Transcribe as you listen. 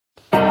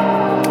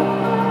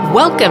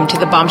Welcome to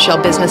the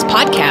Bombshell Business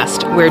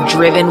Podcast, where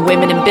driven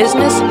women in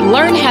business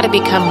learn how to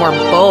become more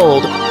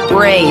bold,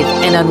 brave,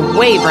 and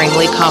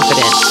unwaveringly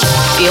confident.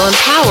 Feel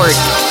empowered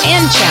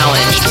and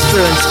challenged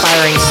through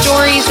inspiring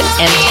stories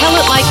and tell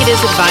it like it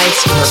is advice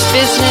for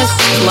business,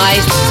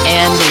 life,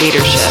 and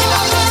leadership.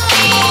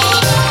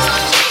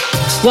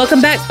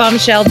 Welcome back,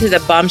 Bombshell, to the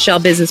Bombshell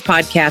Business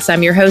Podcast.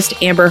 I'm your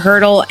host, Amber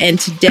Hurdle, and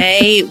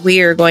today we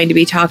are going to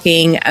be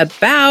talking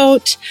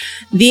about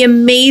the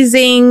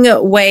amazing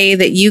way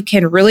that you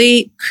can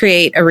really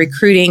create a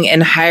recruiting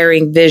and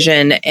hiring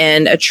vision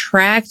and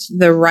attract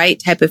the right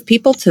type of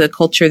people to the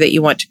culture that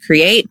you want to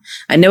create.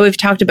 I know we've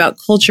talked about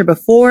culture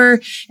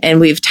before,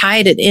 and we've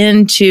tied it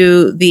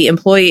into the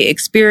employee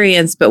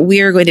experience, but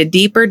we are going to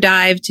deeper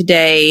dive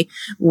today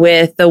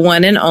with the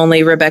one and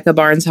only Rebecca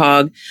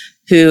Barnes-Hogg,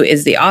 who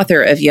is the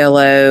author of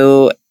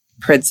Yellow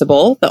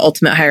Principle, the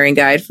ultimate hiring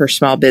guide for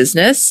small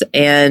business.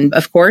 And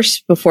of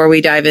course, before we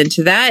dive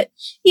into that,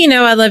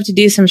 I love to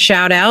do some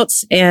shout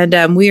outs,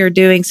 and we are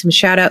doing some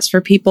shout outs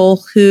for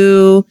people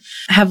who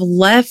have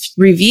left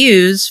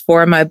reviews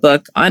for my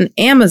book on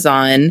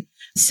Amazon.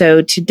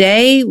 So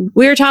today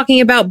we're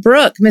talking about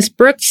Brooke. Miss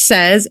Brooke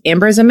says,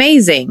 Amber is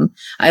amazing.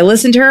 I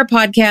listen to her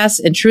podcast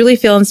and truly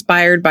feel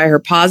inspired by her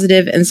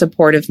positive and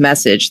supportive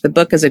message. The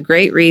book is a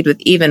great read with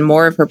even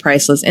more of her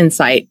priceless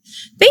insight.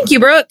 Thank you,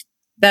 Brooke.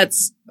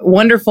 That's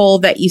wonderful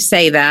that you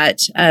say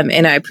that.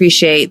 And I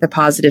appreciate the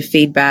positive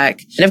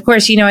feedback. And of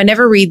course, I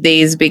never read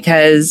these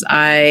because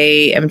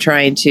I am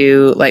trying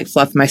to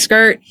fluff my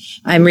skirt.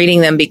 I'm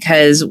reading them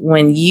because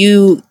when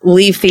you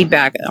leave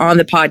feedback on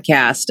the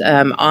podcast,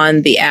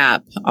 on the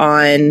app,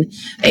 on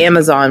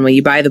Amazon, when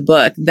you buy the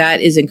book,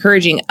 that is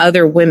encouraging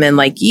other women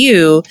like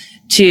you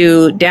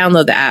to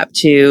download the app,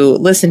 to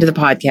listen to the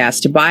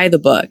podcast, to buy the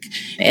book.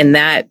 And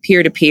that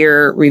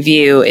peer-to-peer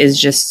review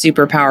is just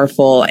super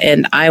powerful.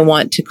 And I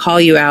want to call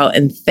you out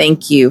and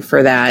thank you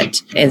for that.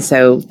 And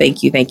so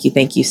thank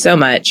you so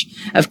much.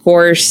 Of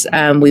course,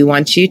 we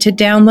want you to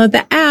download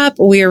the app.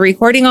 We are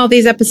recording all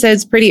these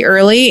episodes pretty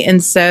early.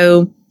 And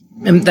so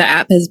the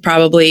app has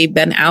probably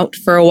been out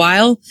for a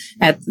while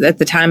at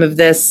the time of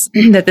this,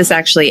 that this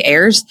actually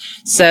airs.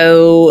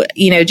 So,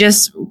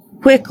 just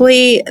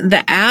quickly,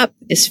 the app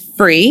is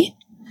free.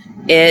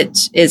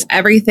 It is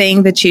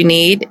everything that you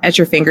need at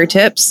your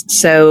fingertips.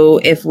 So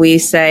if we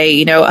say,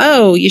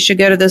 you should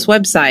go to this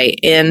website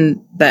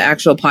in the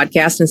actual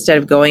podcast, instead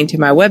of going to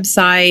my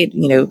website,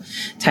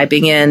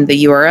 typing in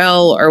the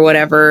URL or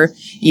whatever,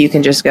 you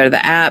can just go to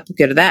the app,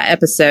 go to that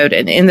episode,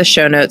 and in the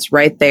show notes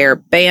right there,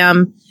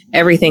 bam,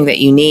 everything that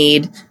you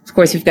need. Of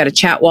course, we've got a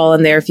chat wall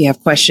in there if you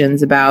have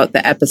questions about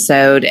the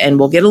episode, and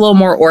we'll get a little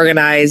more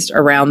organized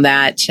around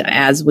that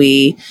as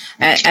we,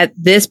 at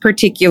this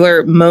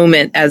particular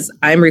moment, as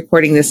I'm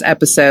recording this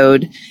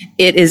episode,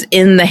 it is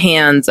in the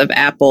hands of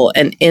Apple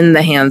and in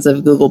the hands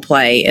of Google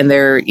Play, and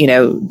they're,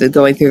 they're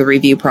going through the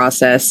review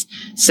process.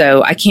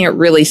 So I can't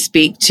really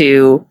speak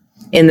to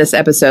in this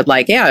episode,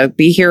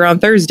 be here on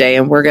Thursday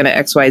and we're going to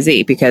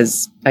XYZ,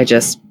 because I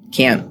just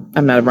can't.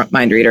 I'm not a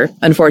mind reader,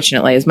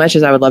 unfortunately, as much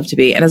as I would love to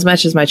be. And as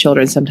much as my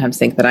children sometimes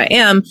think that I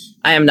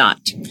am not.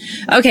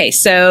 Okay,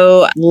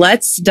 so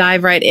let's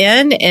dive right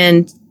in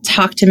and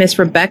talk to Miss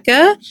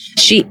Rebecca.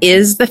 She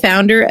is the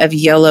founder of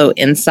Yellow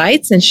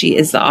Insights, and she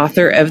is the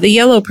author of the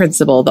Yellow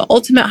Principle, the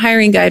ultimate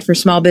hiring guide for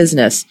small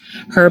business.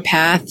 Her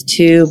path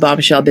to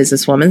Bombshell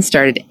Businesswoman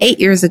started 8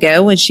 years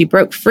ago when she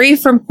broke free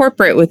from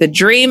corporate with a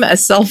dream, a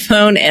cell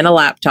phone, and a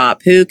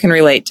laptop. Who can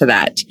relate to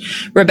that?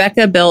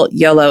 Rebecca built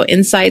Yellow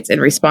Insights in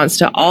response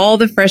to all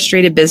the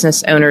frustrated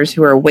business owners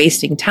who are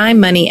wasting time,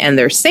 money, and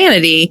their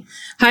sanity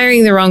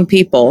hiring the wrong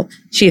people.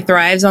 She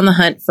thrives on the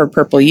hunt for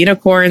purple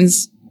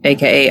unicorns,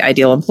 aka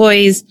ideal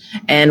employees,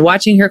 and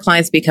watching her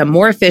clients become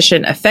more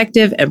efficient,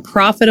 effective, and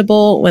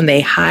profitable when they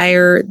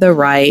hire the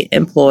right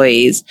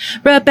employees.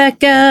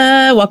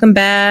 Rebecca, welcome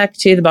back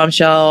to the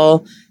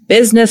Bombshell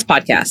Business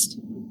Podcast.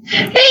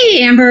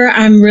 Hey, Amber,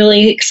 I'm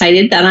really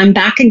excited that I'm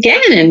back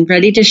again and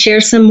ready to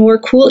share some more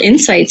cool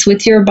insights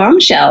with your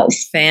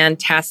bombshells.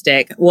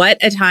 Fantastic. What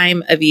a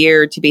time of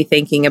year to be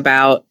thinking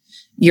about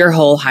your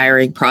whole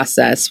hiring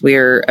process.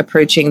 We're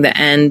approaching the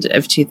end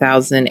of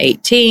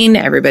 2018.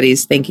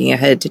 Everybody's thinking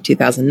ahead to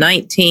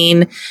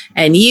 2019,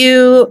 and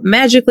you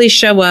magically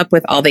show up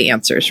with all the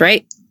answers,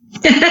 right?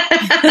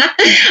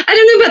 I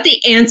don't know about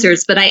the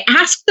answers, but I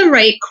ask the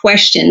right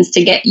questions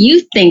to get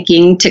you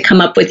thinking to come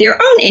up with your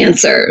own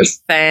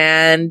answers.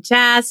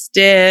 Fantastic.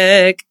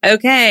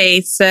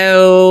 Okay,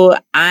 so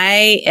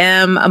I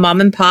am a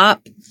mom and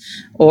pop,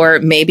 or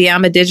maybe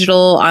I'm a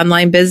digital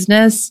online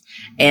business,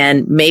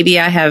 and maybe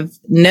I have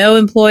no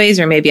employees,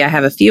 or maybe I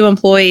have a few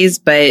employees,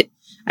 but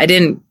I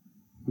didn't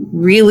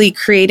really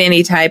create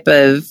any type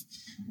of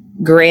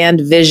grand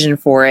vision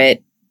for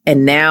it.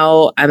 And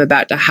now I'm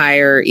about to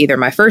hire either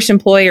my first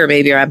employee, or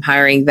maybe I'm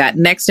hiring that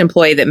next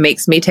employee that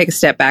makes me take a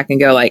step back and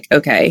go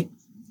okay,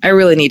 I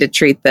really need to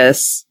treat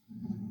this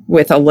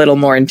with a little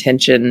more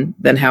intention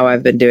than how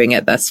I've been doing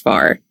it thus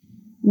far.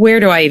 Where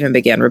do I even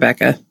begin,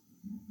 Rebecca?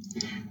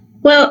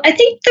 Well, I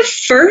think the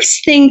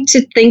first thing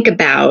to think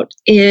about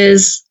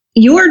is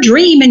your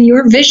dream and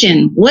your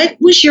vision. What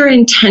was your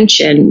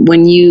intention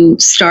when you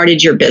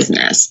started your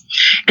business?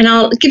 And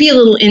I'll give you a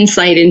little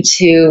insight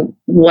into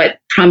what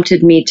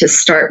prompted me to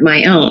start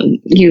my own.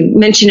 You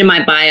mentioned in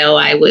my bio,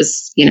 I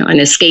was, an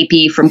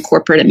escapee from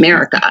corporate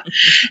America.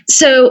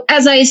 So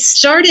as I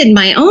started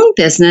my own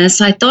business,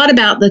 I thought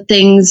about the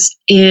things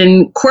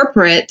in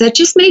corporate that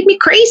just made me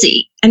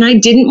crazy. And I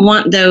didn't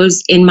want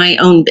those in my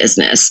own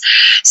business.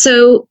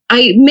 So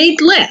I made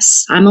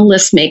lists. I'm a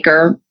list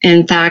maker.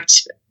 In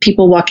fact,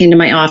 people walk into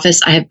my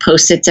office, I have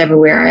Post-its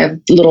everywhere. I have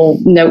little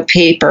note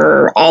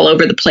paper all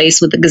over the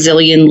place with a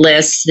gazillion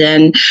lists.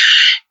 And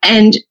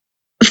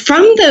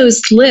from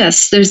those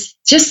lists, there's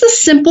just the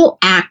simple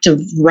act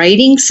of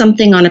writing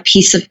something on a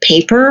piece of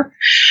paper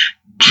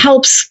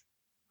helps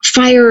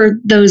fire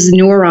those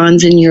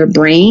neurons in your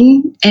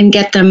brain and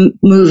get them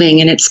moving,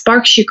 and it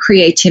sparks your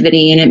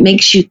creativity and it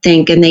makes you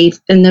think,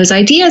 and those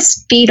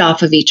ideas feed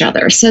off of each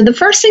other. So the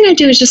first thing I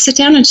do is just sit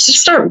down and just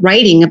start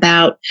writing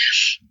about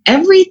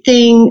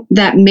everything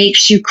that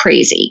makes you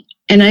crazy.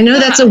 And I know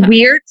that's a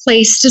weird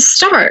place to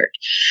start,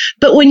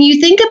 but when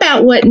you think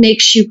about what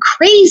makes you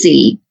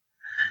crazy,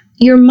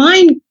 your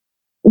mind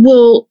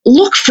will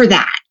look for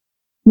that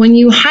when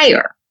you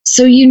hire.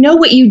 So you know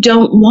what you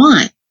don't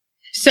want.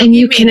 So and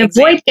you can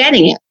avoid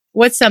getting it.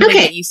 What's something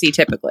that you see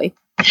typically?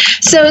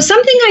 So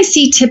something I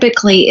see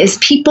typically is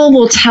people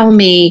will tell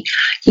me,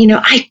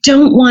 I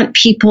don't want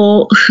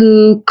people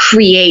who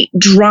create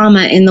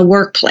drama in the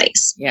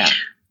workplace. Yeah.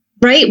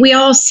 Right? We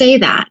all say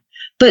that.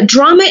 But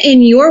drama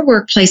in your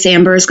workplace,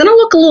 Amber, is going to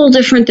look a little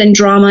different than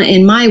drama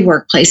in my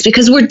workplace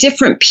because we're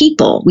different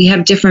people. We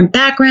have different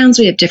backgrounds.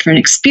 We have different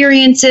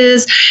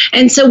experiences.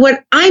 And so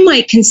what I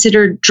might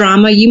consider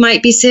drama, you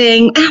might be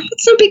saying,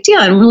 it's no big deal.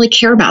 I don't really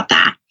care about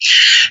that.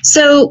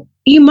 So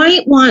you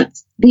might want,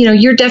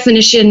 your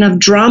definition of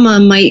drama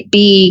might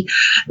be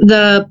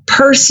the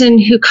person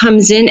who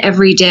comes in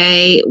every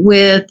day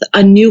with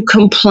a new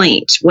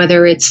complaint,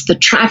 whether it's the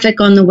traffic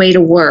on the way to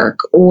work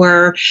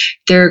or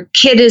their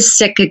kid is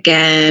sick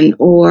again,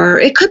 or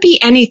it could be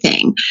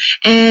anything.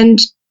 And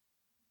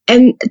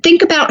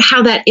think about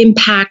how that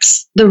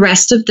impacts the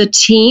rest of the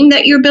team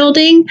that you're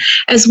building,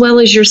 as well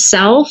as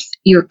yourself,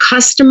 your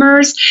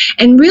customers,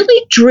 and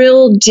really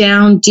drill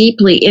down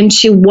deeply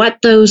into what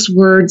those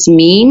words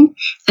mean.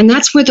 And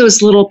that's where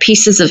those little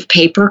pieces of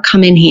paper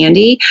come in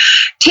handy.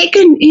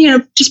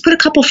 Just put a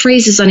couple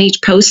phrases on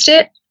each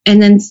Post-it. And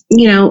then,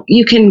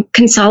 you can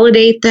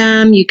consolidate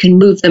them. You can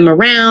move them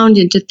around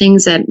into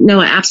things that, no,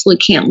 I absolutely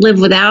can't live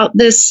without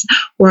this,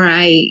 or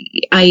I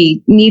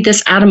need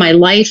this out of my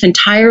life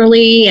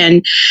entirely.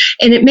 And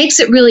it makes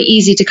it really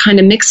easy to kind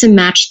of mix and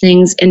match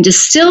things and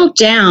distill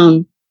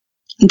down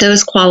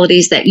those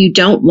qualities that you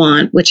don't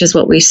want, which is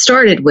what we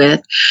started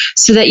with,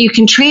 so that you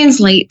can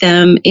translate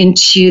them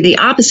into the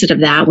opposite of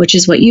that, which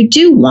is what you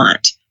do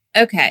want.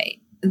 Okay.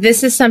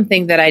 This is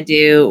something that I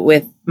do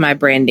with my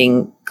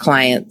branding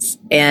clients.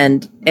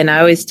 And I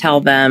always tell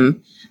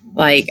them,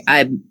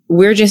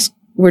 we're just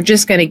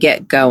going to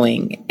get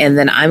going. And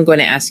then I'm going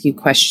to ask you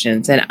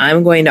questions and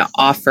I'm going to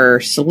offer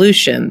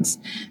solutions,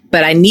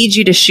 but I need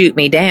you to shoot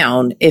me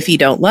down if you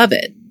don't love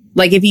it.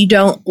 If you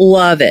don't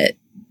love it.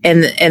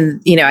 And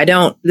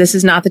this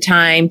is not the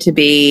time to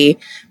be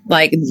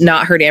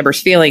not hurt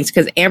Amber's feelings,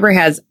 because Amber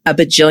has a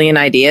bajillion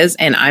ideas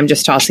and I'm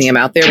just tossing them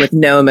out there with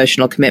no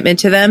emotional commitment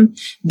to them.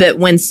 But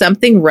when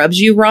something rubs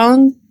you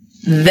wrong,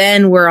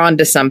 then we're on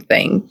to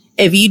something.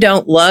 If you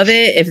don't love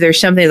it, if there's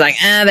something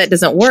that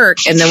doesn't work,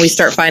 and then we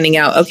start finding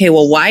out, okay,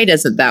 well, why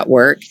doesn't that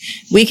work?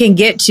 We can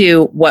get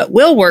to what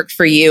will work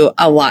for you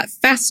a lot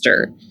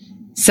faster.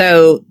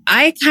 So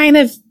I kind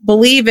of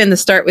believe in the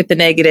start with the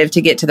negative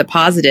to get to the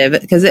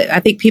positive, because I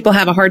think people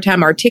have a hard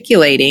time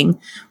articulating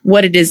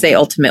what it is they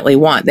ultimately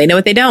want. They know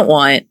what they don't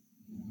want,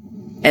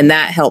 and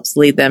that helps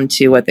lead them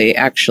to what they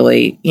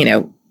actually,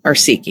 are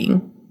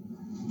seeking.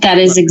 That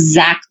is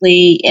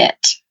exactly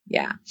it.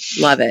 Yeah.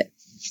 Love it.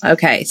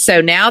 Okay. So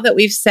now that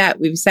we've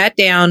sat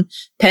down,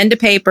 pen to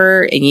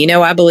paper, and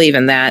I believe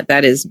in that.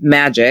 That is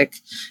magic.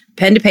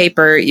 Pen to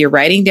paper, you're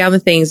writing down the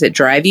things that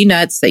drive you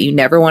nuts that you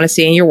never want to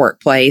see in your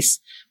workplace.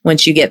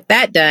 Once you get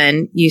that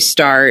done, you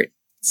start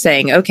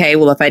saying, okay,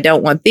 well, if I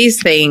don't want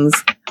these things,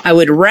 I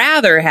would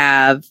rather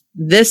have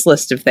this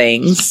list of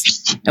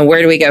things. And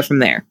where do we go from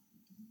there?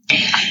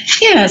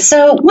 Yeah.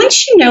 So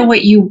once you know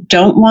what you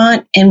don't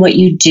want and what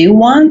you do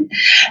want,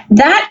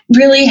 that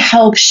really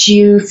helps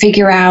you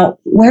figure out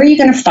where are you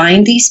going to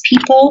find these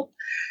people.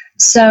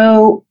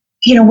 So,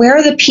 where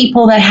are the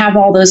people that have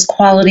all those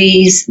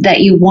qualities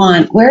that you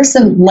want? Where's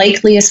the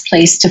likeliest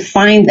place to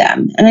find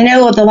them? And I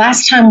know the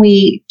last time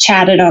we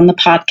chatted on the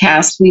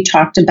podcast, we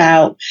talked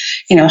about,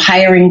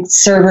 hiring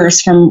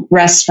servers from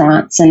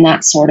restaurants and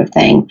that sort of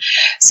thing.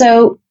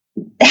 So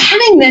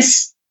having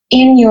this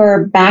in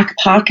your back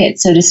pocket,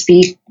 so to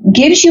speak,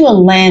 gives you a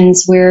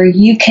lens where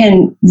you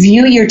can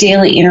view your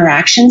daily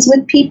interactions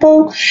with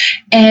people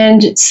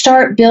and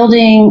start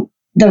building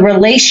the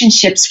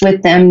relationships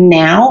with them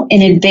now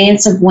in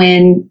advance of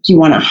when you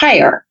want to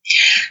hire.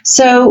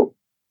 So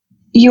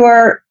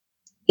you're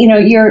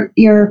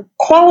your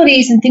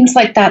qualities and things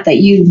like that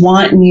you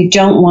want and you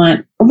don't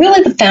want are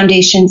really the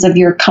foundations of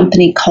your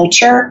company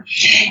culture.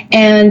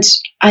 And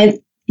I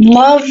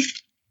love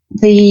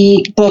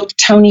the book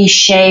Tony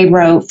Hsieh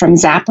wrote from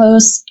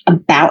Zappos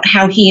about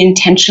how he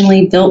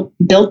intentionally built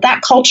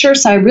that culture.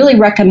 So I really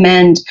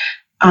recommend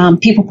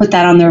people put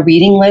that on their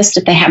reading list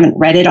if they haven't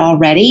read it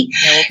already,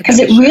 because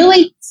it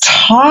really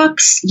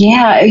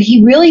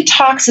he really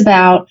talks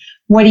about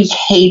what he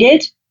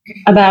hated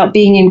about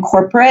being in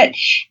corporate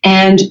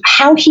and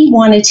how he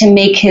wanted to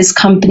make his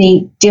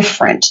company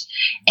different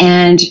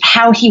and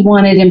how he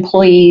wanted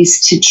employees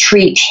to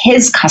treat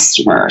his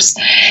customers.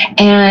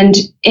 And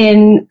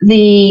in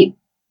the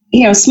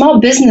small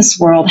business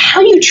world,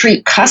 how you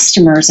treat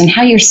customers and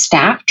how your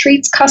staff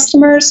treats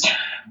customers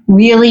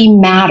really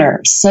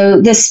matters.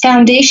 So this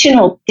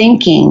foundational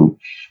thinking,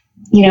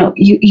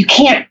 you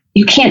can't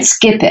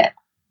skip it,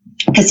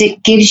 because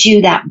it gives you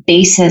that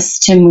basis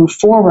to move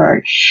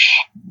forward.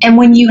 And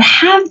when you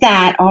have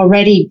that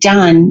already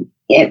done,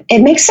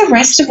 it makes the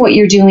rest of what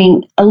you're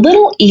doing a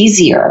little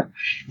easier,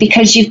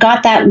 because you've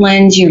got that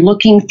lens, you're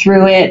looking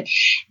through it.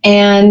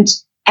 And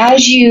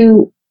as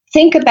you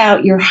think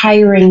about your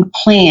hiring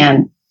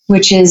plan,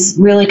 which is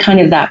really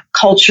kind of that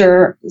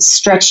culture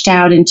stretched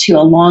out into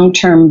a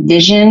long-term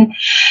vision,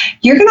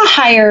 you're going to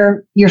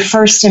hire your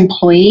first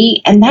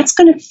employee, and that's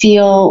going to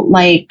feel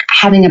like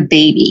having a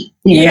baby.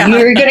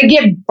 You're going to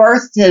give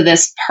birth to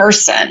this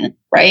person,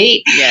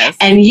 right? Yes.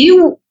 And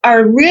you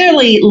are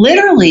really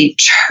literally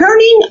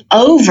turning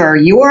over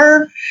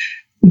your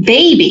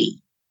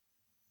baby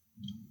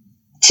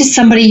to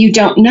somebody you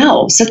don't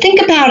know. So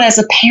think about, as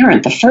a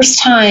parent, the first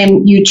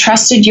time you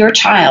trusted your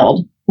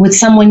child with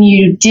someone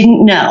you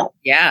didn't know.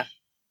 Yeah.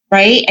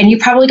 Right? And you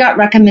probably got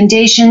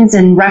recommendations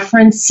and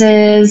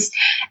references,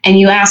 and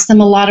you asked them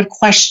a lot of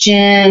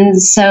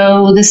questions.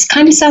 So this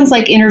kind of sounds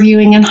like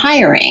interviewing and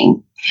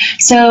hiring.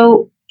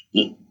 So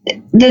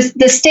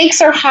the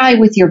stakes are high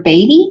with your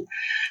baby.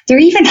 They're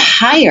even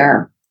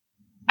higher,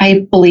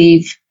 I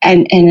believe,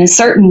 and in a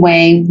certain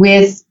way,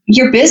 with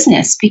your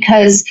business,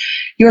 because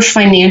your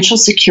financial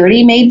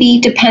security may be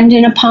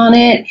dependent upon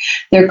it.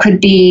 There could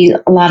be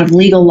a lot of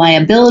legal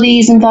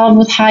liabilities involved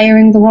with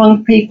hiring the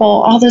wrong people,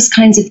 all those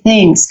kinds of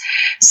things.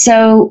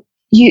 So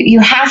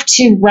you have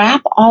to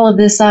wrap all of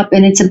this up,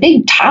 and it's a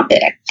big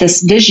topic,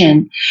 this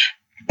vision,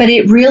 but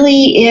it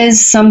really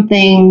is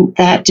something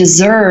that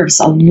deserves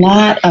a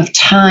lot of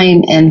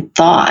time and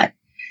thought.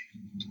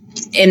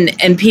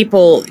 And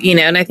people,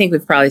 and I think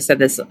we've probably said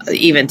this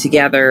even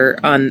together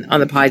on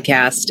the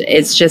podcast,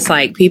 it's just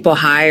like people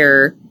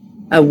hire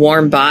a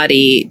warm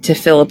body to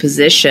fill a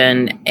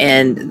position,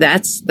 and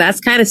that's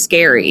kind of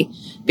scary,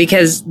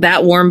 because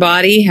that warm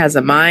body has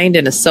a mind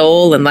and a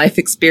soul and life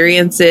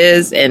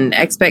experiences and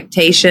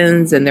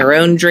expectations and their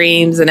own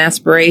dreams and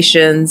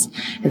aspirations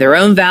and their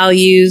own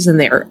values and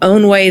their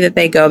own way that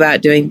they go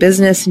about doing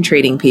business and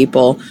treating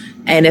people.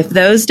 And if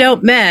those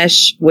don't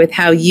mesh with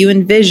how you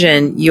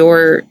envision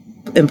your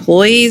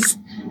employees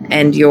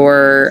and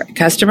your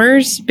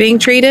customers being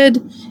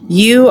treated,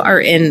 you're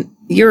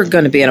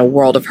going to be in a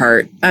world of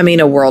hurt. I mean,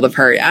 a world of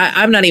hurt.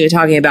 I'm not even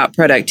talking about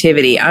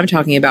productivity. I'm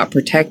talking about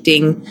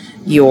protecting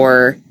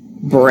your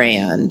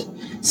brand.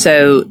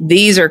 So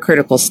these are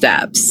critical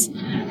steps.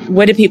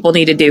 What do people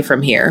need to do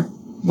from here?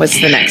 What's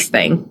the next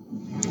thing?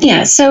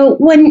 Yeah. So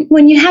when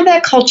you have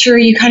that culture,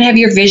 you kind of have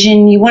your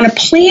vision, you want to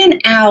plan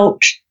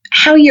out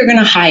how you're going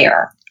to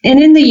hire.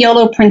 And in the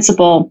YOLO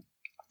principle,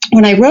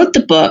 when I wrote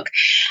the book,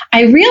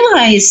 I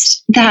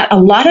realized that a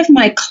lot of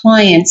my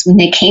clients, when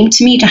they came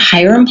to me to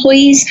hire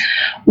employees,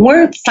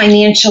 weren't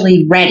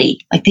financially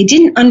ready. Like, they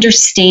didn't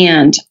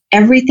understand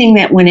everything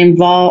that went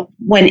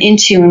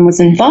into and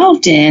was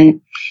involved in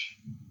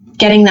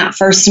getting that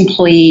first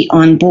employee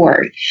on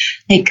board.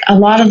 Like, a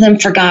lot of them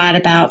forgot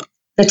about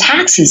the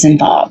taxes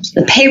involved,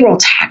 the payroll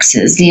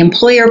taxes, the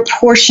employer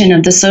portion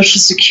of the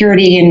Social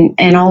Security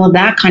and all of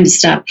that kind of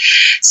stuff.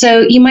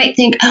 So you might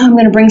think, oh, I'm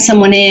going to bring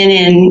someone in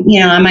and,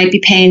 I might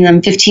be paying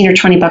them $15 or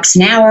 $20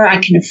 an hour.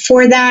 I can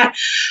afford that.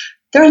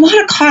 There are a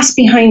lot of costs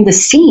behind the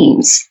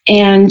scenes,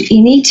 and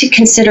you need to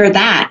consider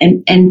that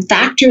and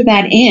factor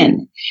that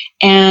in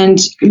and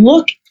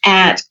look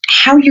at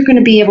how you're going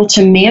to be able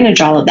to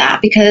manage all of that,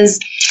 because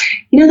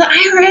the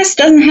IRS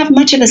doesn't have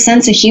much of a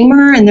sense of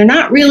humor, and they're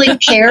not really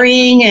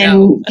caring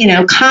and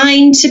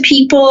kind to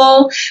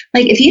people.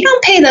 Like, if you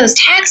don't pay those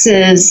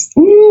taxes,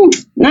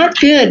 not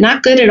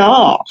good at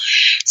all.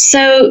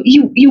 So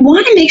you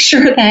want to make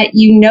sure that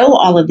you know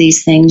all of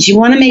these things. You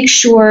want to make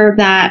sure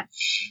that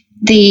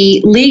the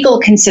legal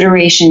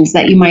considerations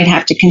that you might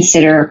have to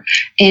consider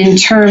in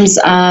terms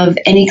of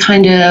any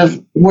kind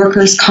of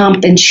workers'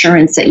 comp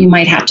insurance that you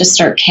might have to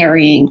start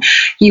carrying.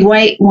 You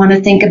might want to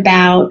think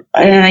about,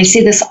 and I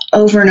say this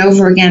over and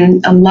over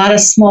again, a lot of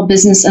small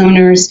business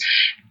owners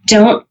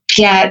don't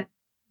get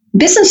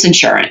business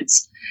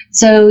insurance.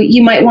 So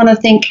you might want to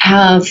think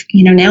of,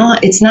 now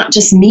it's not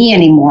just me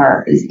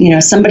anymore.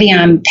 Somebody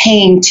I'm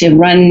paying to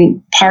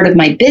run part of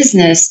my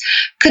business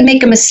could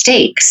make a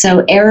mistake.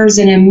 So errors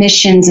and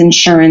omissions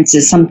insurance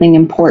is something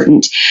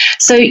important.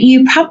 So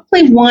you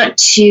probably want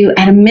to,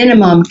 at a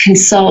minimum,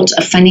 consult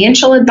a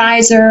financial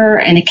advisor,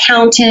 an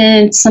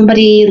accountant,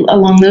 somebody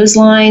along those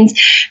lines,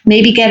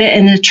 maybe get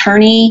an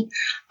attorney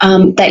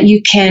that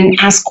you can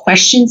ask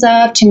questions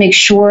of to make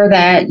sure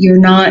that you're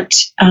not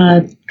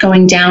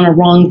going down a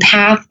wrong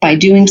path by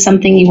doing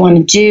something you want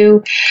to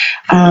do.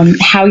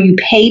 How you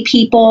pay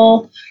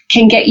people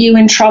can get you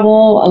in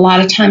trouble. A lot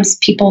of times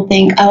people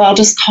think, I'll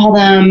just call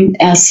them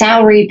a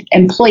salaried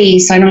employee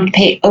so I don't have to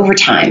pay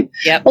overtime.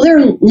 Yep. Well, there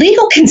are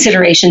legal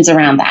considerations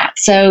around that.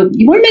 So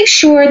you want to make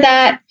sure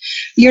that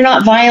you're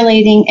not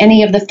violating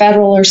any of the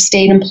federal or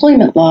state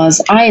employment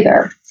laws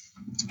either.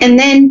 And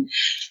then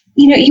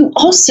you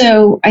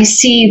also, I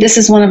see this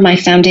is one of my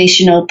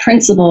foundational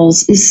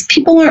principles, is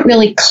people aren't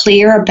really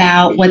clear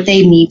about what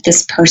they need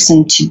this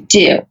person to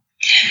do.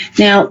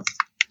 Now,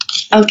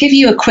 I'll give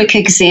you a quick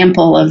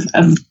example of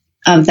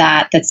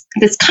that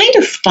that's kind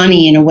of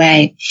funny in a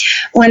way.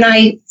 When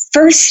I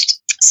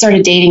first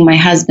started dating my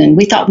husband,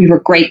 we thought we were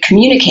great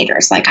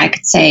communicators. Like I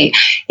could say,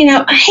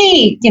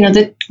 hey,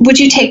 would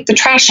you take the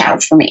trash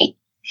out for me?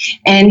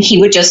 And he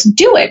would just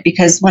do it,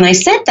 because when I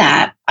said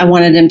that, I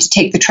wanted him to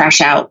take the trash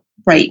out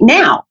right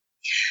now.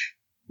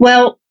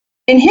 Well,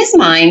 in his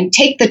mind,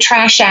 take the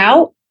trash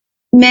out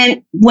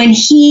meant when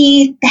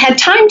he had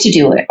time to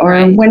do it,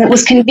 or when it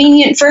was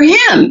convenient for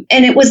him,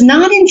 and it was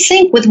not in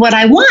sync with what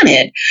I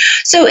wanted.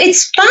 So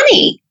it's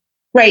funny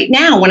right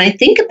now when I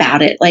think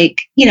about it,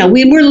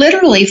 we were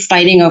literally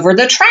fighting over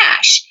the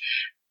trash.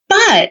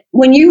 But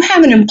when you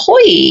have an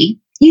employee,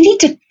 you need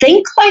to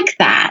think like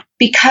that,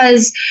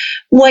 because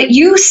what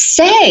you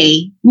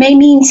say may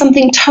mean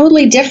something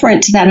totally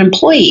different to that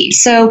employee.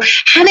 So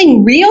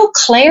having real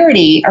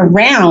clarity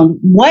around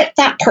what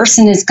that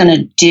person is going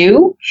to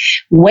do,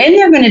 when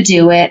they're going to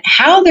do it,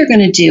 how they're going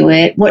to do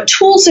it, what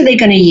tools are they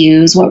going to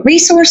use, what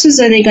resources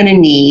are they going to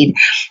need,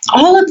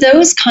 all of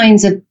those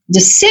kinds of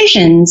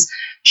decisions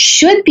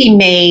should be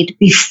made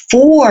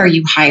before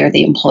you hire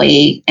the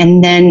employee.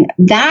 And then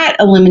that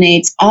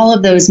eliminates all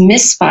of those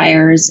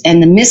misfires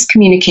and the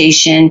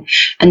miscommunication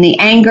and the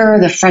anger,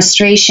 the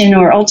frustration,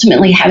 or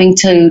ultimately having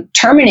to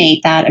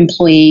terminate that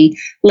employee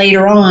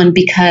later on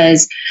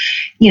because,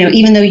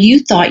 even though you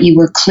thought you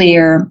were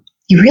clear,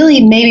 you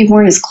really maybe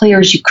weren't as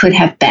clear as you could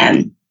have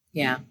been.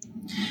 Yeah.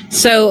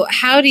 So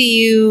how do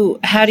you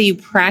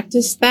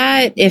practice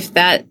that? If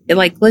that,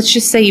 let's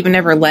just say you've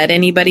never led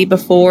anybody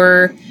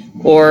before,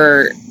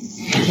 or,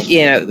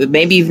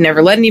 maybe you've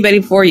never led anybody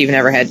before, you've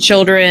never had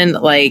children,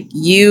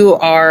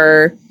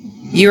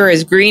 you're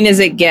as green as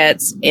it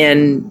gets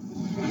in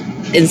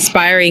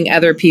inspiring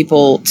other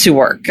people to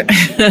work.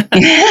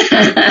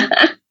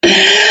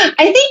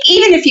 I think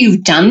even if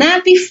you've done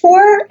that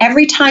before,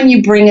 every time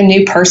you bring a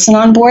new person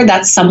on board,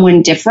 that's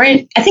someone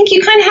different. I think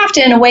you kind of have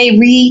to, in a way,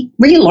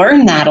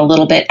 relearn that a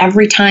little bit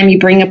every time you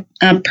bring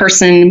a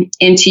person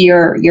into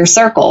your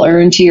circle or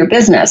into your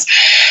business.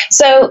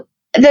 So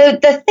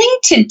the thing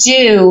to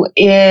do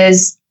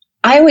is,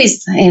 I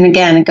always, and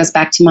again, it goes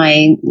back to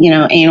my,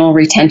 anal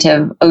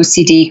retentive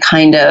OCD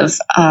kind of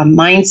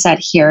mindset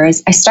here,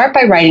 is I start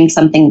by writing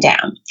something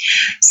down.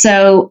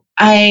 So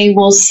I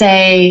will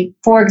say,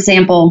 for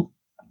example,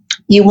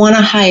 you want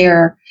to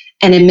hire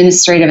an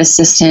administrative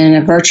assistant,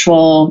 a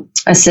virtual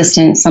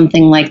assistant,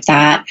 something like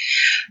that,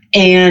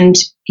 and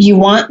you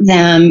want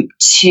them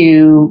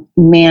to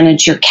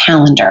manage your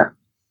calendar.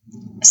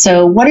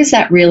 So what does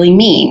that really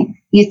mean?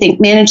 You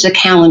think manage the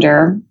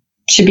calendar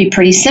should be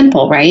pretty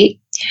simple, right?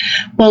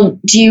 Well,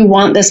 do you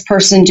want this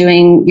person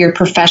doing your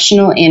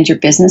professional and your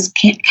business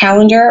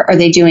calendar? Are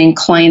they doing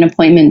client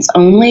appointments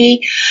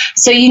only?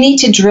 So you need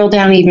to drill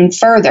down even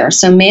further.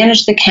 So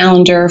manage the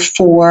calendar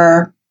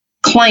for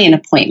client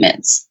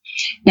appointments.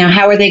 Now,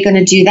 how are they going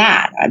to do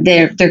that?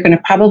 They're going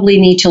to probably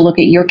need to look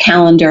at your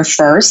calendar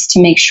first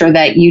to make sure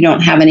that you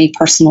don't have any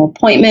personal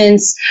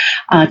appointments,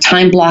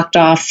 time blocked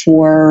off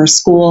for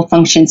school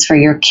functions for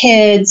your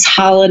kids,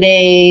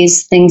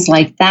 holidays, things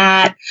like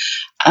that.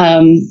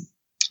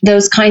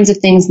 Those kinds of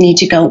things need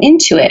to go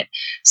into it.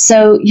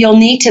 So you'll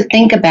need to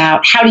think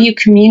about, how do you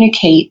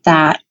communicate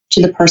that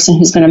to the person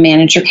who's going to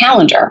manage your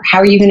calendar? How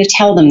are you going to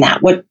tell them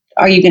that? What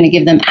are you going to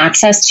give them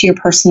access to your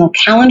personal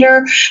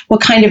calendar?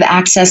 What kind of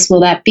access will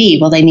that be?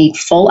 Will they need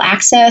full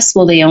access?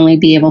 Will they only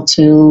be able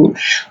to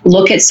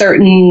look at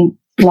certain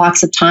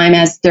blocks of time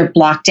as they're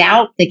blocked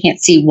out? They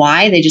can't see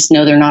why. They just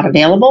know they're not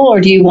available.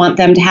 Or do you want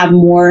them to have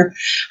more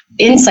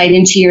insight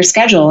into your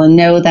schedule and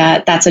know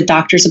that that's a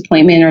doctor's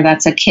appointment, or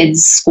that's a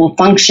kid's school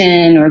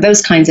function, or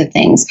those kinds of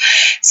things?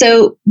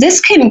 So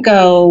this can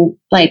go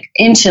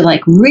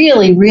into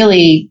really,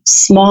 really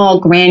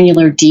small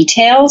granular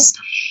details.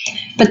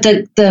 But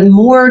the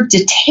more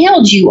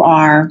detailed you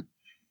are,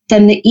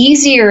 then the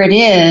easier it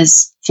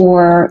is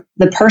for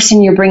the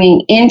person you're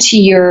bringing into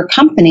your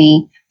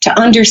company to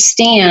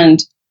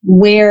understand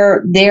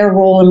where their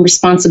role and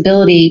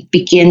responsibility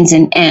begins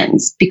and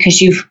ends,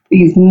 because you've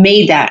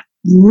made that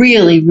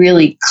really,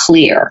 really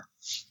clear.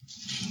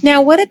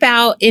 Now, what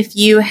about if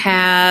you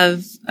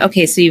have, so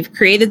you've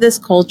created this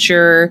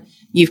culture,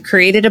 you've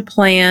created a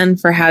plan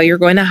for how you're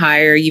going to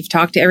hire, you've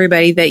talked to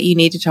everybody that you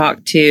need to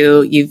talk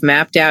to, you've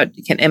mapped out,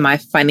 am I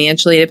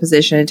financially in a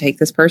position to take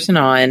this person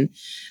on?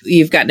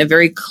 You've gotten a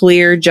very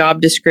clear job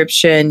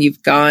description,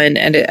 you've gone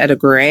at a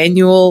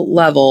granular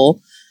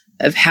level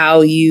of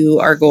how you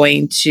are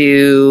going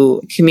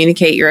to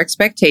communicate your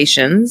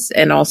expectations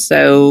and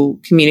also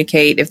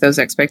communicate if those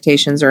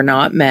expectations are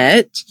not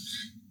met.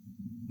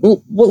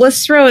 Well,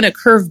 let's throw in a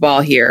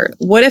curveball here.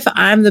 What if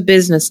I'm the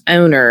business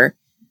owner,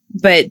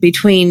 but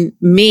between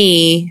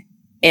me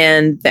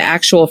and the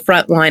actual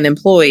frontline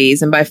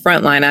employees, and by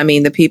frontline, I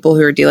mean the people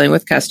who are dealing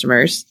with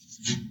customers,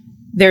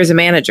 there's a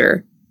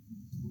manager?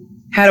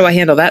 How do I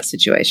handle that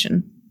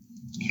situation?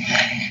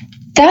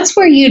 That's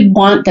where you'd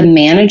want the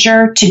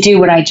manager to do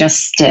what I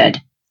just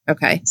did.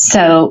 Okay.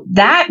 So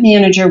that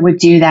manager would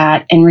do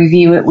that and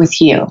review it with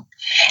you.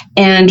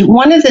 And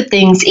one of the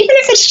things, even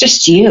if it's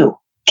just you,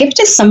 give it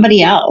to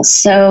somebody else.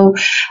 So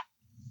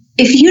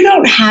if you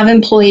don't have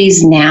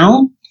employees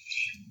now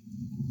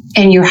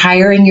and you're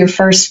hiring your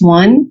first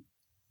one,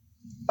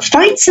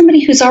 find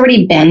somebody who's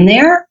already been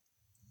there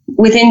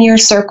within your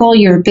circle,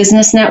 your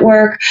business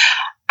network.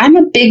 I'm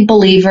a big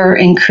believer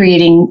in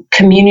creating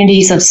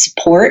communities of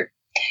support.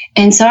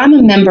 And so I'm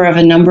a member of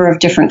a number of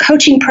different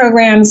coaching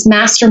programs,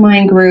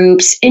 mastermind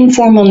groups,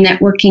 informal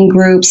networking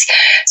groups.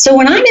 So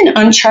when I'm in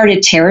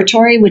uncharted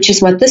territory, which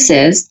is what this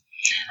is,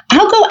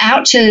 I'll go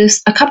out to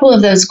a couple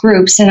of those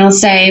groups and I'll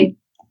say,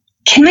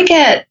 can I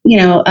get,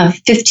 a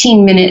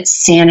 15-minute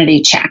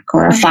sanity check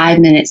or a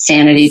 5-minute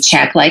sanity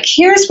check? Like,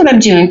 here's what I'm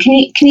doing. Can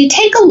you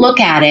take a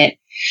look at it?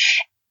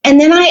 And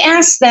then I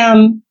ask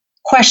them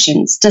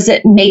questions. Does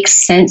it make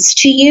sense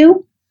to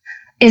you?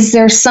 Is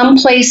there some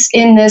place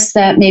in this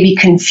that maybe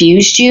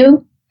confused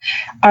you?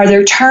 Are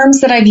there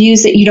terms that I've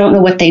used that you don't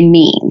know what they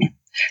mean?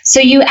 So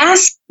you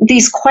ask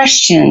these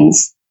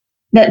questions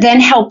that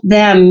then help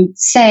them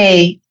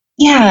say,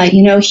 yeah,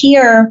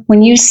 here,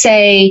 when you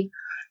say,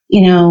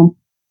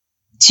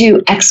 to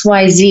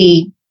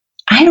XYZ,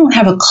 I don't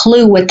have a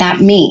clue what that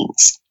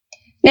means.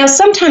 Now,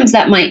 sometimes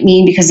that might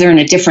mean because they're in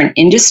a different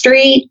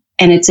industry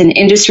and it's an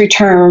industry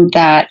term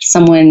that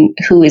someone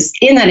who is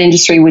in that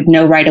industry would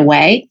know right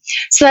away.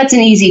 So that's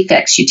an easy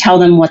fix. You tell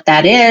them what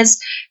that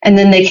is, and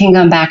then they can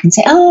come back and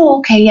say, oh,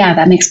 okay, yeah,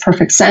 that makes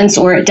perfect sense,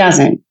 or it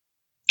doesn't.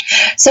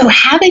 So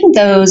having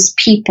those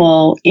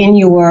people in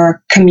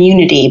your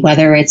community,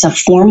 whether it's a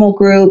formal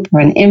group or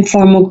an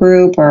informal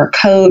group or a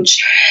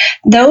coach,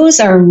 those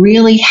are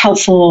really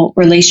helpful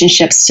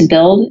relationships to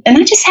build. And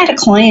I just had a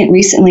client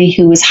recently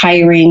who was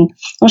hiring,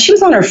 she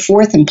was on her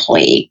 4th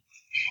employee,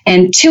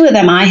 and 2 of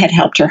them I had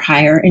helped her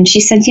hire. And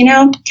she said,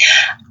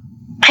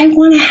 I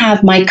want to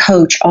have my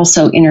coach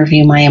also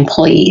interview my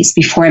employees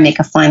before I make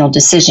a final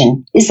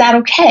decision. Is that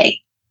okay?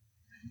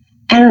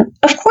 And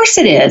of course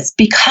it is,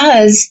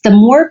 because the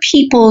more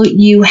people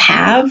you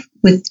have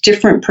with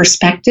different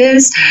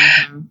perspectives,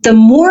 the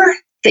more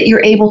that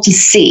you're able to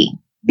see,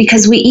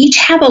 because we each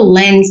have a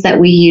lens that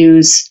we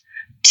use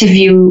to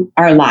view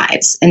our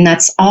lives. And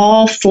that's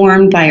all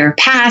formed by our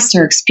past,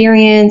 our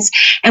experience.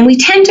 And we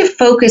tend to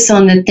focus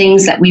on the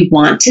things that we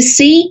want to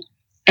see.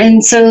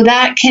 And so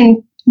that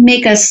can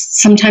make us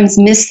sometimes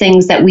miss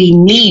things that we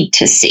need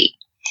to see.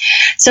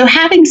 So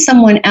having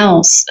someone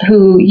else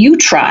who you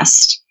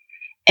trust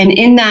and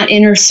in that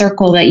inner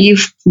circle that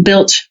you've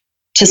built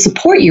to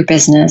support your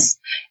business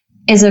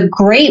is a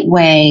great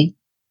way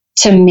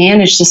to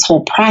manage this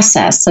whole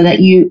process so that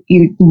you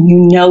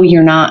know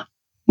you're not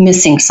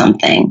missing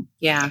something.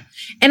 Yeah.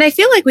 And I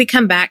feel like we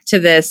come back to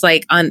this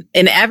like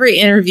in every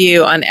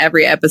interview, on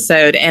every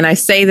episode, and I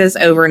say this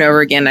over and over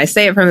again. I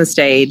say it from the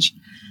stage.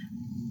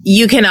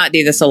 You cannot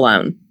do this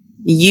alone.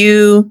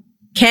 You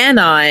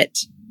cannot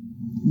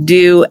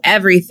do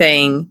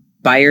everything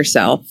by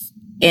yourself.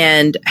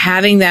 And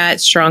having that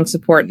strong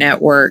support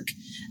network,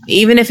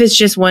 even if it's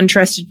just one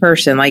trusted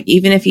person, like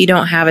even if you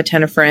don't have a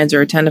ton of friends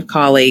or a ton of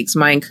colleagues,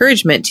 my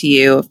encouragement to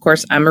you, of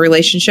course, I'm a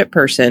relationship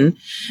person,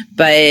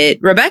 but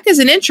Rebecca's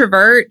an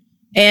introvert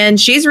and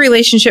she's a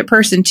relationship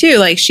person too.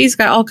 Like she's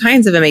got all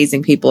kinds of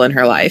amazing people in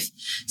her life.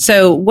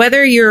 So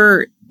whether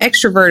you're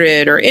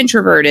extroverted or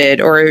introverted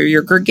or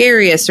you're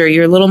gregarious or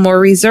you're a little more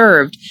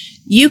reserved,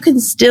 you can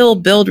still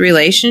build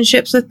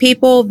relationships with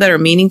people that are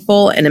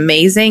meaningful and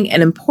amazing,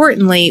 and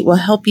importantly, will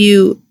help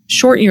you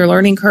shorten your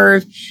learning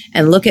curve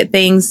and look at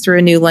things through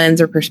a new lens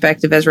or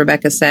perspective, as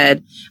Rebecca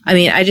said. I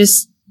mean,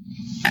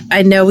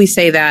 I know we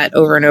say that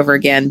over and over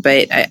again,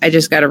 but I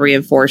just got to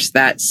reinforce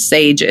that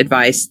sage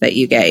advice that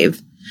you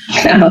gave.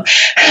 No,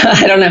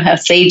 I don't know how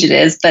sage it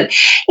is, but,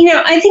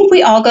 I think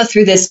we all go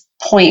through this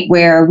point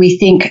where we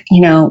think,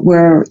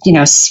 we're,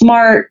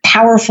 smart,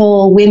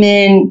 powerful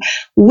women.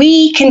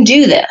 We can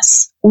do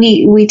this.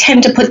 We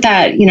tend to put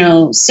that,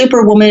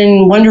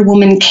 Superwoman, Wonder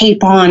Woman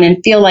cape on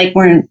and feel like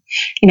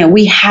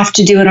we have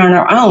to do it on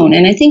our own.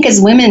 And I think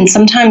as women,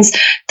 sometimes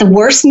the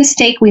worst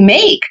mistake we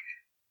make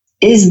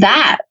is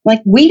that,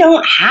 like, we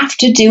don't have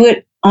to do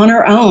it on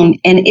our own,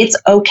 and it's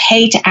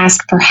okay to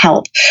ask for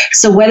help.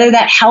 So whether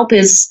that help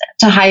is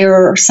to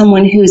hire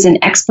someone who's an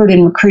expert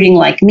in recruiting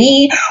like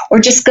me, or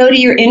just go to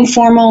your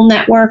informal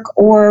network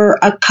or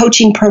a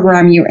coaching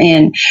program you're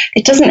in,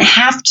 it doesn't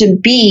have to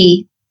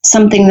be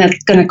something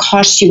that's going to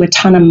cost you a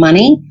ton of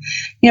money,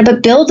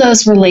 but build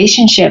those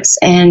relationships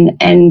and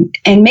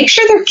make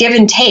sure they're give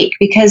and take,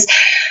 because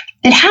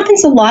it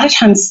happens a lot of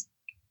times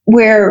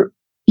where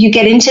you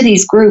get into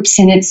these groups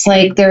and it's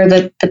like they're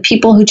the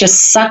people who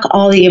just suck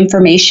all the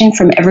information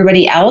from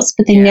everybody else,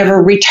 but they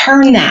never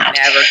return that.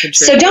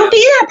 So don't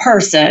be that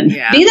person.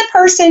 Yeah. Be the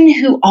person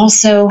who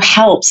also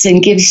helps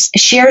and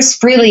shares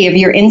freely of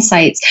your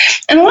insights.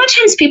 And a lot of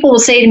times people will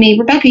say to me,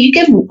 Rebecca, you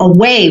give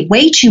away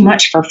way too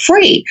much for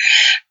free.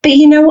 But,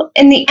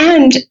 in the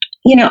end,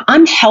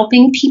 I'm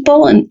helping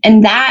people,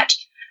 and that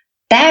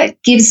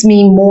gives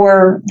me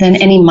more than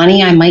any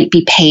money I might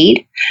be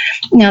paid.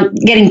 Now,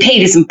 getting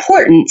paid is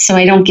important, so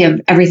I don't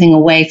give everything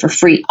away for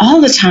free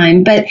all the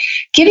time, but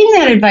giving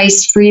that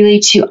advice freely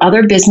to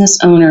other business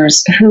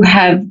owners who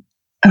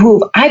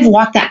I've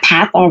walked that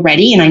path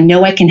already, and I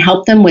know I can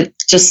help them with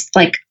just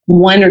like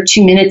 1 or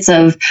 2 minutes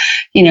of,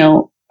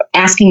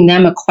 asking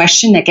them a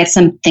question that gets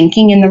them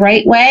thinking in the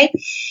right way,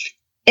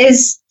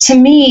 is, to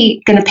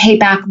me, going to pay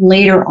back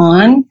later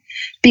on.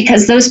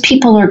 Because those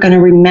people are going to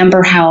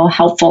remember how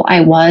helpful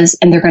I was,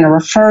 and they're going to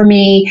refer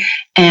me,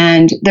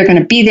 and they're going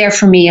to be there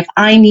for me if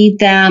I need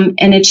them.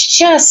 And it's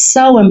just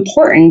so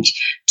important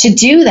to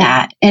do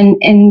that and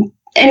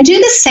do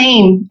the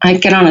same. I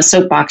get on a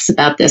soapbox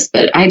about this,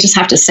 but I just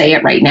have to say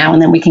it right now,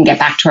 and then we can get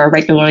back to our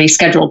regularly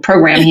scheduled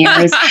program here.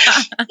 Do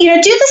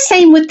the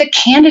same with the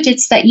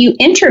candidates that you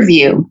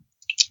interview,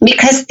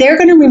 because they're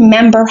going to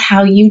remember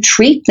how you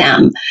treat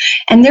them,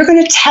 and they're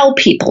going to tell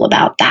people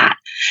about that.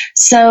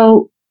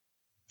 So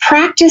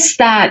practice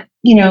that,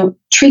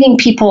 treating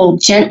people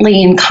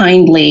gently and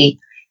kindly,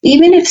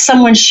 even if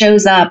someone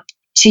shows up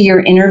to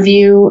your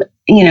interview,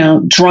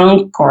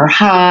 drunk or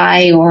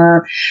high,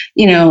 or,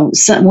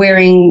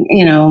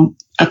 wearing,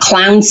 a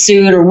clown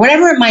suit or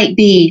whatever it might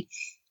be.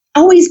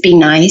 Always be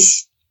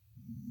nice.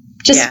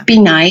 Just be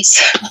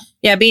nice.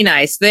 Yeah, be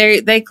nice.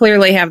 They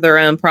clearly have their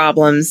own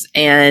problems,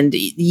 and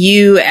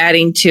you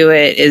adding to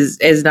it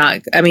is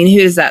not, who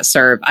does that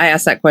serve? I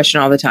ask that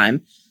question all the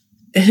time.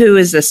 Who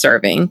is this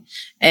serving?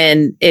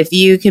 And if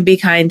you can be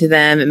kind to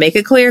them and make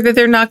it clear that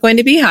they're not going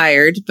to be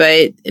hired,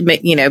 but,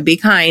 be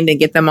kind and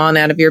get them on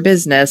out of your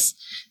business,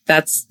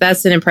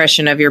 that's an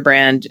impression of your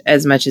brand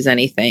as much as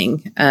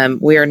anything.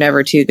 We are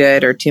never too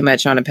good or too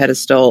much on a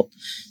pedestal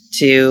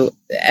to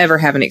ever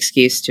have an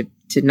excuse to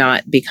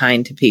not be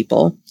kind to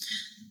people.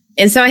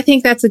 And so I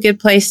think that's a good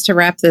place to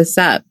wrap this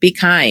up. Be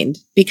kind.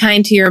 Be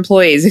kind to your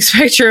employees.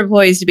 Expect your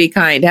employees to be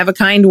kind. Have a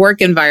kind work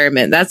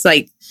environment. That's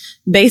like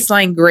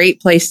baseline great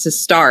place to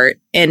start.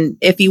 And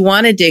if you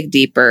want to dig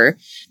deeper,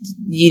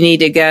 you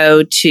need to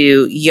go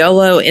to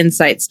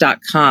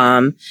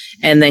YOLOinsights.com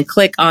and then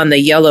click on the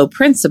YOLO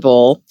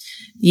Principle.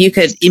 You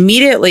could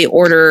immediately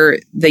order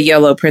the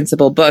YOLO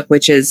Principle book,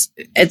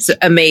 it's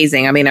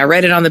amazing. I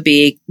read it on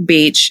the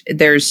beach.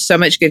 There's so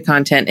much good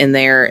content in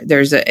there.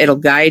 It'll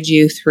guide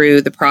you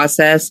through the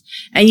process,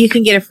 and you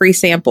can get a free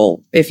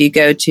sample if you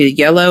go to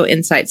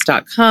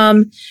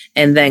YOLOinsights.com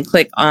and then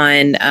click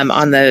on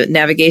the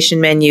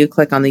navigation menu,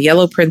 click on the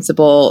YOLO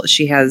Principle.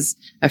 She has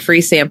a free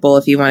sample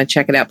if you want to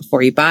check it out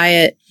before you buy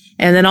it.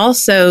 And then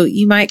also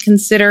you might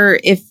consider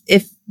if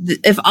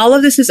all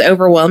of this is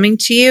overwhelming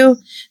to you,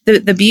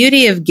 the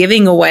beauty of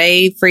giving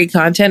away free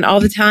content all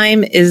the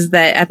time is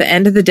that at the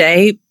end of the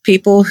day,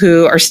 people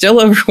who are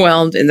still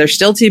overwhelmed and they're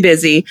still too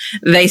busy,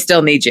 they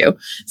still need you.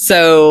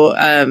 So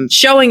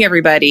showing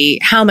everybody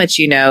how much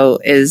you know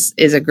is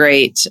a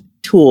great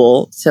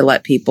tool to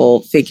let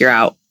people figure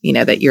out,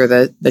 that you're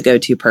the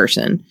go-to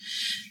person.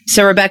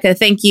 So Rebecca,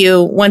 thank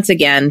you once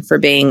again for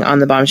being on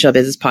the Bombshell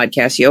Business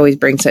Podcast. You always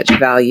bring such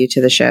value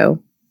to the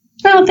show.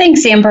 Oh,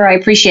 thanks, Amber. I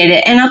appreciate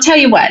it. And I'll tell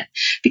you what,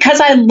 because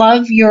I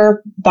love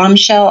your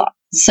Bombshell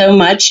so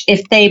much,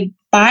 if they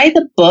buy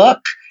the book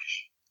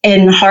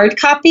in hard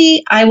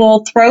copy, I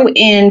will throw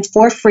in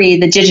for free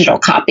the digital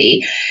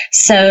copy.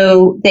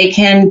 So they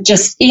can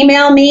just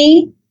email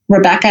me,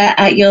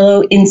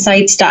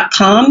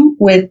 Rebecca@YOLOinsights.com,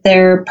 with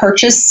their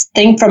purchase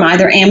thing from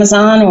either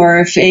Amazon, or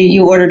if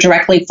you order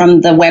directly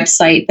from the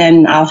website,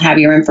 then I'll have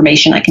your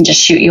information. I can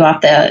just shoot you off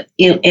the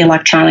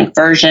electronic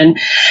version.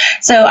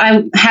 So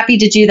I'm happy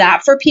to do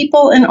that for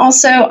people. And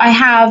also I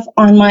have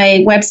on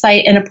my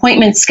website an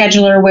appointment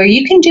scheduler where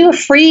you can do a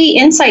free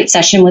insight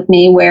session with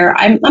me, where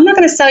I'm not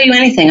going to sell you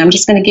anything. I'm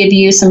just going to give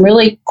you some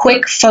really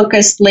quick,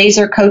 focused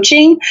laser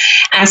coaching,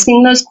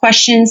 asking those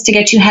questions to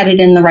get you headed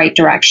in the right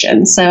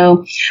direction.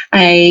 So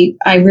I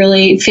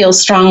really feel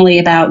strongly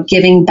about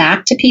giving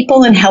back to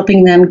people and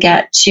helping them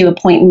get to a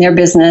point in their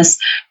business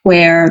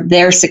where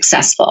they're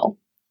successful.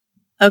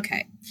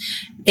 Okay.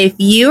 If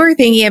you are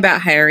thinking about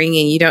hiring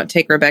and you don't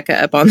take Rebecca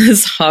up on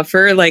this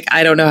offer, like,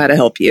 I don't know how to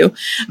help you.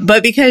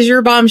 But because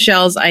you're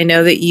bombshells, I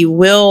know that you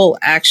will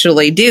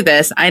actually do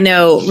this. I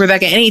know,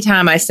 Rebecca,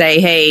 anytime I say,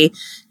 hey,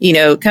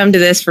 come to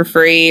this for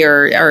free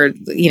or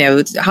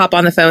hop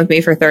on the phone with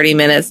me for 30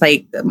 minutes,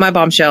 like, my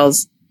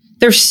bombshells,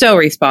 they're so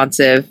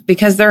responsive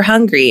because they're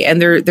hungry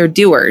and they're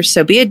doers.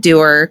 So be a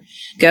doer,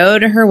 go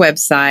to her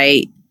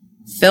website,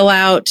 fill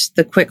out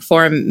the quick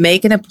form,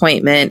 make an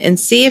appointment, and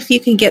see if you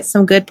can get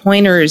some good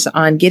pointers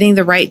on getting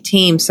the right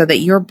team so that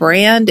your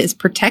brand is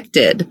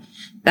protected.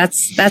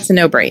 That's a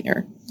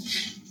no-brainer.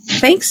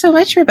 Thanks so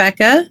much,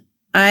 Rebecca.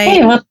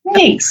 I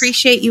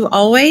appreciate you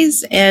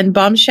always. And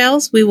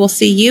bombshells, we will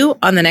see you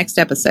on the next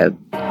episode.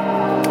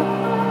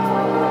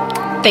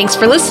 Thanks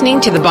for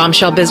listening to the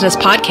Bombshell Business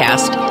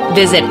Podcast.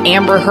 Visit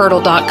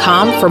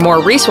amberhurdle.com for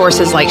more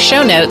resources like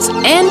show notes,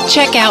 and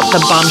check out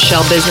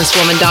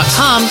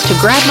thebombshellbusinesswoman.com to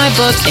grab my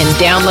book and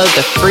download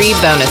the free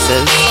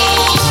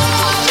bonuses.